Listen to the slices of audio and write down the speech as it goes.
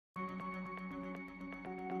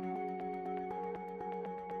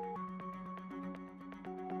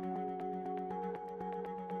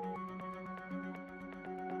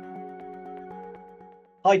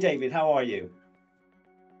Hi, David. How are you?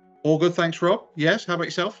 All good, thanks, Rob. Yes, how about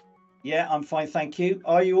yourself? Yeah, I'm fine, thank you.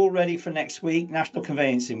 Are you all ready for next week, National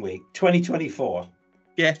Conveyancing Week 2024?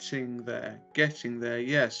 Getting there.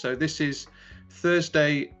 Yes. So this is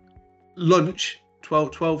Thursday lunch,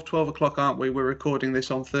 12 o'clock, aren't we? We're recording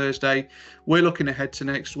this on Thursday. We're looking ahead to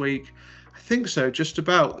next week. I think so, just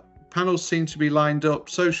about. Panels seem to be lined up,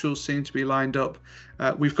 socials seem to be lined up.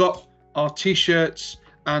 We've got our t-shirts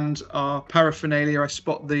and our paraphernalia. I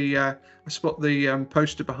spot the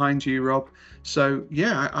poster behind you, Rob. So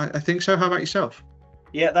yeah, I think so. How about yourself?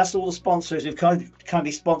 Yeah, that's all the sponsors who've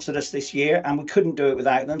kindly sponsored us this year, and we couldn't do it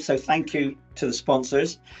without them. So thank you to the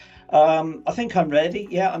sponsors. I think I'm ready.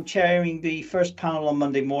 Yeah, I'm chairing the first panel on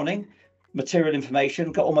Monday morning. Material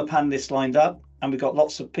information. Got all my panelists lined up, and we've got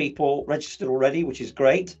lots of people registered already, which is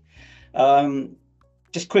great. Um,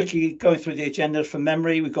 just quickly going through the agenda from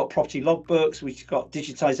memory, we've got property logbooks, we've got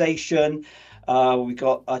digitization, we've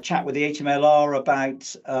got a chat with the HMLR about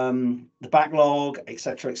the backlog,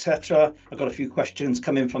 etc., etc. I've got a few questions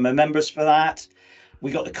coming from our members for that.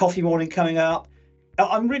 We got the coffee morning coming up.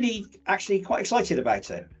 I'm really actually quite excited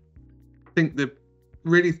about it. I think the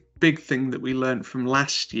really big thing that we learned from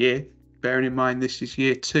last year, bearing in mind this is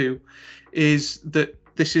year two, is that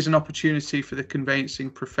this is an opportunity for the conveyancing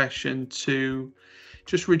profession to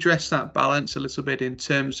just redress that balance a little bit in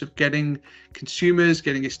terms of getting consumers,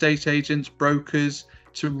 getting estate agents, brokers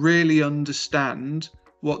to really understand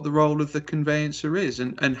what the role of the conveyancer is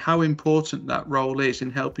and how important that role is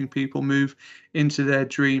in helping people move into their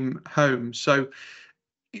dream home. So,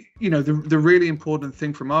 the really important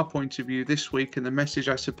thing from our point of view this week, and the message,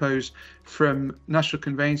 I suppose, from National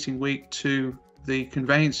Conveyancing Week to the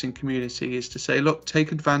conveyancing community, is to say, look,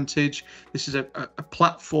 take advantage. This is a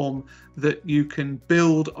platform that you can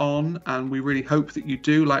build on, and we really hope that you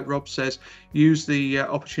do. Like Rob says, use the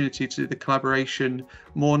opportunity to do the collaboration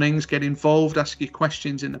mornings, get involved, ask your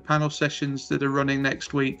questions in the panel sessions that are running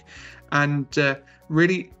next week, and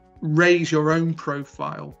really raise your own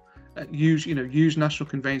profile. Use National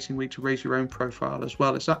Conveyancing Week to raise your own profile as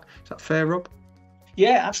well. Is that fair, Rob?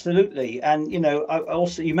 Yeah, absolutely. And you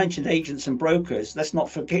mentioned agents and brokers. Let's not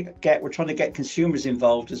forget we're trying to get consumers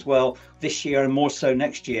involved as well this year, and more so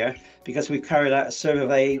next year, because we've carried out a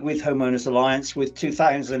survey with Homeowners Alliance with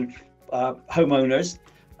 2,000 homeowners.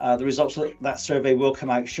 The results of that survey will come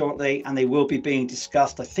out shortly, and they will be being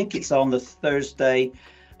discussed. I think it's on the Thursday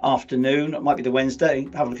afternoon. It might be the Wednesday.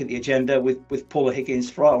 Have a look at the agenda with Paula Higgins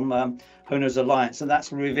from Homeowners Alliance, and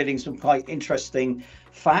that's revealing some quite interesting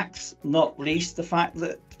facts, not least the fact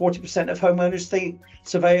that 40% of homeowners think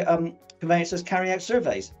conveyancers carry out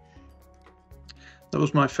surveys. That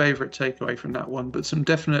was my favourite takeaway from that one, but some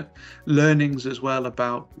definite learnings as well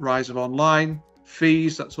about rise of online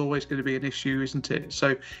fees. That's always going to be an issue, isn't it?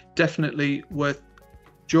 So definitely worth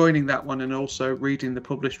joining that one and also reading the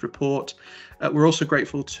published report. We're also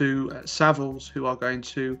grateful to Savills, who are going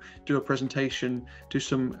to do a presentation, do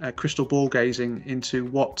some crystal ball gazing into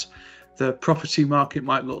what the property market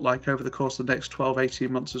might look like over the course of the next 12-18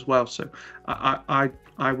 months as well. So I'd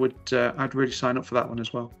really sign up for that one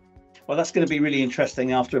as well. Well, that's going to be really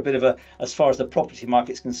interesting after a bit of as far as the property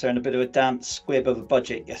market's concerned, a bit of a damp squib of a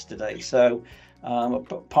budget yesterday. So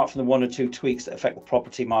apart from the one or two tweaks that affect the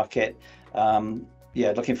property market,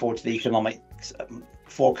 looking forward to the economic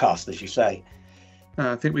forecast, as you say.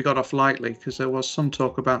 I think we got off lightly because there was some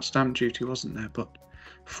talk about stamp duty, wasn't there? But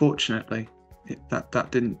fortunately,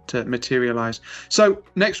 that didn't materialise. So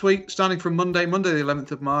next week, starting from Monday the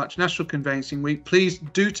 11th of March, National Conveyancing Week. Please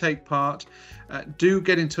do take part. Do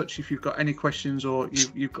get in touch if you've got any questions or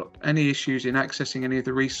you've got any issues in accessing any of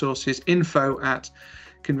the resources.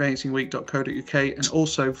 info@conveyancingweek.co.uk, and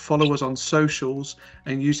also follow us on socials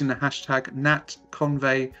and using the hashtag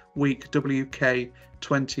NatConveyWeekWK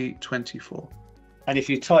 2024. And if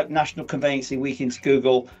you type National Conveyancing Week into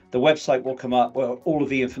Google, the website will come up where all of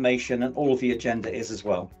the information and all of the agenda is as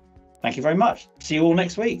well. Thank you very much. See you all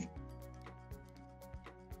next week.